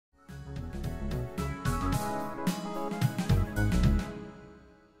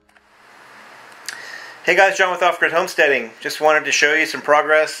Hey guys, John with Off-Grid Homesteading. Just wanted to show you some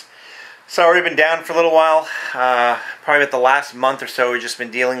progress. So I've already been down for a little while. Probably about the last month or so, we've just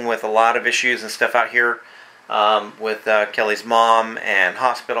been dealing with a lot of issues and stuff out here with Kelly's mom and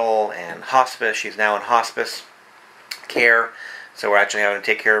hospital and hospice. She's now in hospice care. So we're actually having to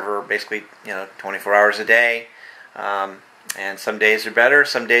take care of her basically 24 hours a day. And some days are better,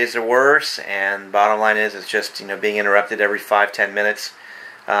 some days are worse. And bottom line is, it's just being interrupted every 5-10 minutes.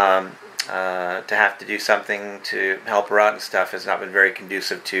 To have to do something to help her out and stuff has not been very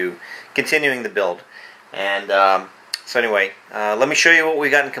conducive to continuing the build. And so anyway, let me show you what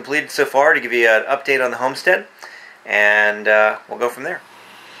we've gotten completed so far to give you an update on the homestead, and we'll go from there.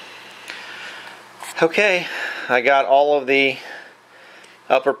 Okay, I got all of the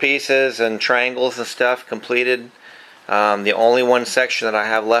upper pieces and triangles and stuff completed. The only one section that I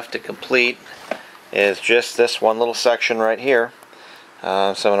have left to complete is just this one little section right here. So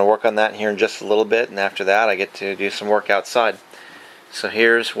I'm going to work on that here in just a little bit, and after that I get to do some work outside. So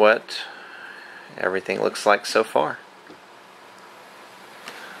here's what everything looks like so far.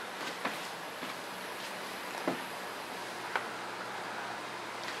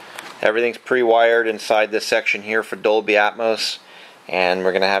 Everything's pre-wired inside this section here for Dolby Atmos, and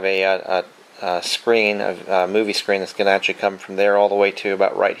we're going to have a screen, a movie screen that's going to actually come from there all the way to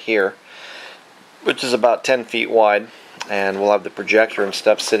about right here, which is about 10 feet wide. And we'll have the projector and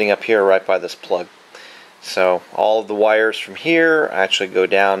stuff sitting up here right by this plug. So all of the wires from here actually go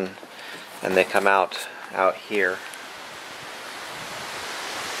down and they come out here.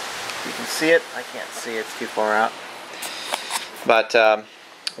 You can see it. I can't see it. It's too far out. But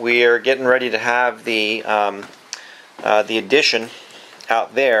we are getting ready to have the addition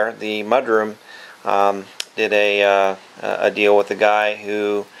out there. The mudroom did a deal with a guy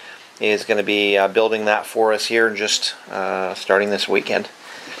who is going to be building that for us here just starting this weekend,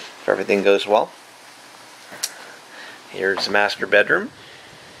 if everything goes well. Here's the master bedroom.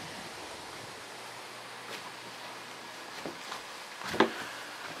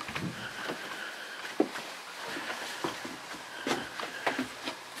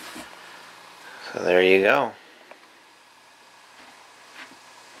 So there you go.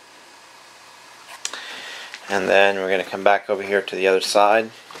 And then we're going to come back over here to the other side.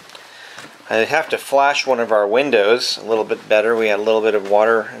 I have to flash one of our windows a little bit better. We had a little bit of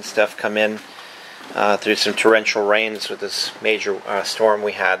water and stuff come in through some torrential rains with this major storm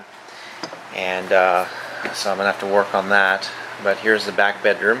we had. And so I'm going to have to work on that. But here's the back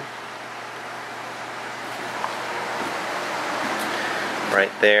bedroom.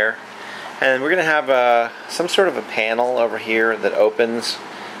 Right there. And we're going to have some sort of a panel over here that opens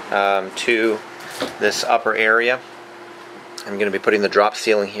to this upper area. I'm going to be putting the drop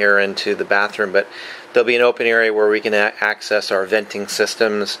ceiling here into the bathroom, but there'll be an open area where we can access our venting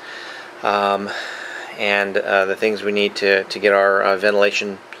systems and the things we need to get our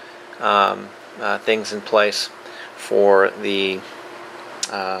ventilation things in place for the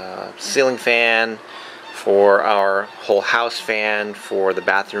ceiling fan, for our whole house fan, for the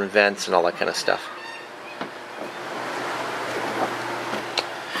bathroom vents, and all that kind of stuff.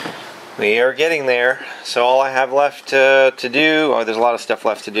 We are getting there. So all I have left to do, there's a lot of stuff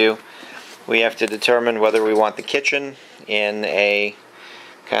left to do. We have to determine whether we want the kitchen in a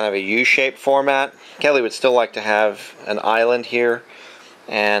kind of a U-shaped format. Kelly would still like to have an island here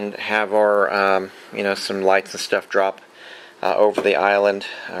and have our, some lights and stuff drop over the island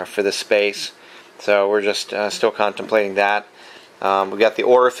for the space. So we're just still contemplating that. We got the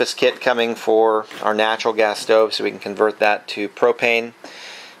orifice kit coming for our natural gas stove, so we can convert that to propane.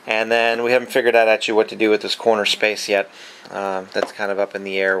 And then we haven't figured out actually what to do with this corner space yet. That's kind of up in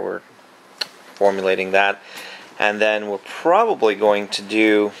the air. We're formulating that. And then we're probably going to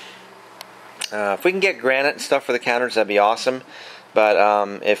do, if we can get granite and stuff for the counters, that'd be awesome.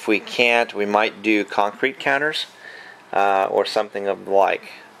 But if we can't, we might do concrete counters or something of the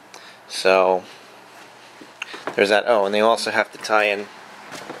like. So there's that. Oh, and they also have to tie in.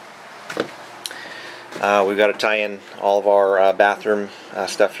 We've got to tie in all of our bathroom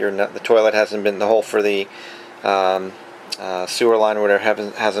stuff here. The toilet hasn't been, the hole for the sewer line or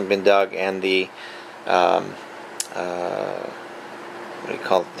whatever hasn't been dug, and the what do you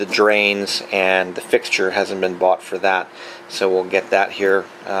call it? The drains and the fixture hasn't been bought for that. So we'll get that here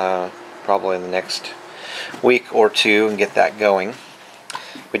probably in the next week or two and get that going.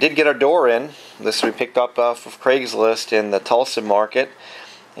 We did get our door in. This we picked up off of Craigslist in the Tulsa market.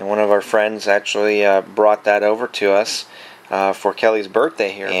 And one of our friends actually brought that over to us for Kelly's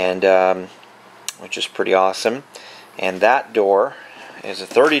birthday here, and which is pretty awesome. And that door is a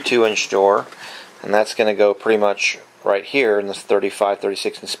 32-inch door, and that's going to go pretty much right here in this 35,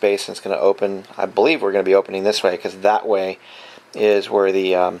 36 inch space, and it's going to open. I believe we're going to be opening this way because that way is where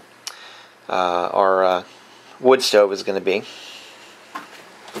the our wood stove is going to be.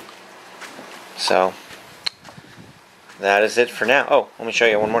 So that is it for now. Oh, let me show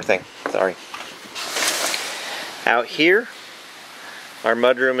you one more thing. Sorry. Out here, our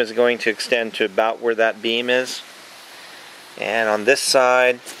mudroom is going to extend to about where that beam is. And on this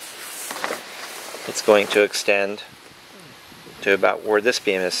side, it's going to extend to about where this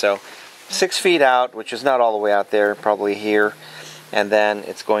beam is. So 6 feet out, which is not all the way out there, probably here. And then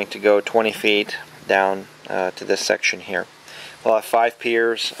it's going to go 20 feet down to this section here. We'll have 5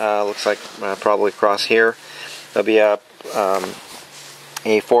 piers, looks like probably across here. There'll be a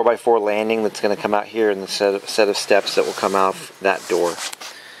 4x4 landing that's going to come out here, and the set of steps that will come out that door.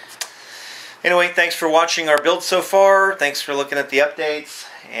 Anyway, thanks for watching our build so far. Thanks for looking at the updates,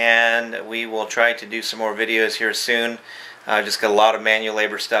 and we will try to do some more videos here soon. Just got a lot of manual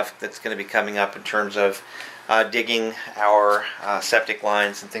labor stuff that's going to be coming up in terms of digging our septic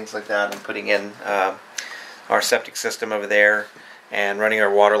lines and things like that, and putting in our septic system over there, and running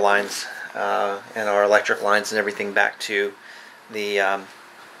our water lines and our electric lines and everything back to the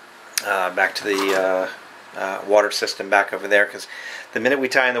water system back over there. Because the minute we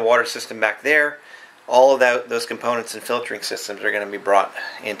tie in the water system back there, all of those components and filtering systems are going to be brought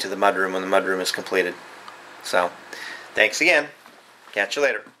into the mudroom when the mudroom is completed. So, thanks again. Catch you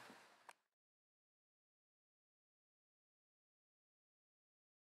later.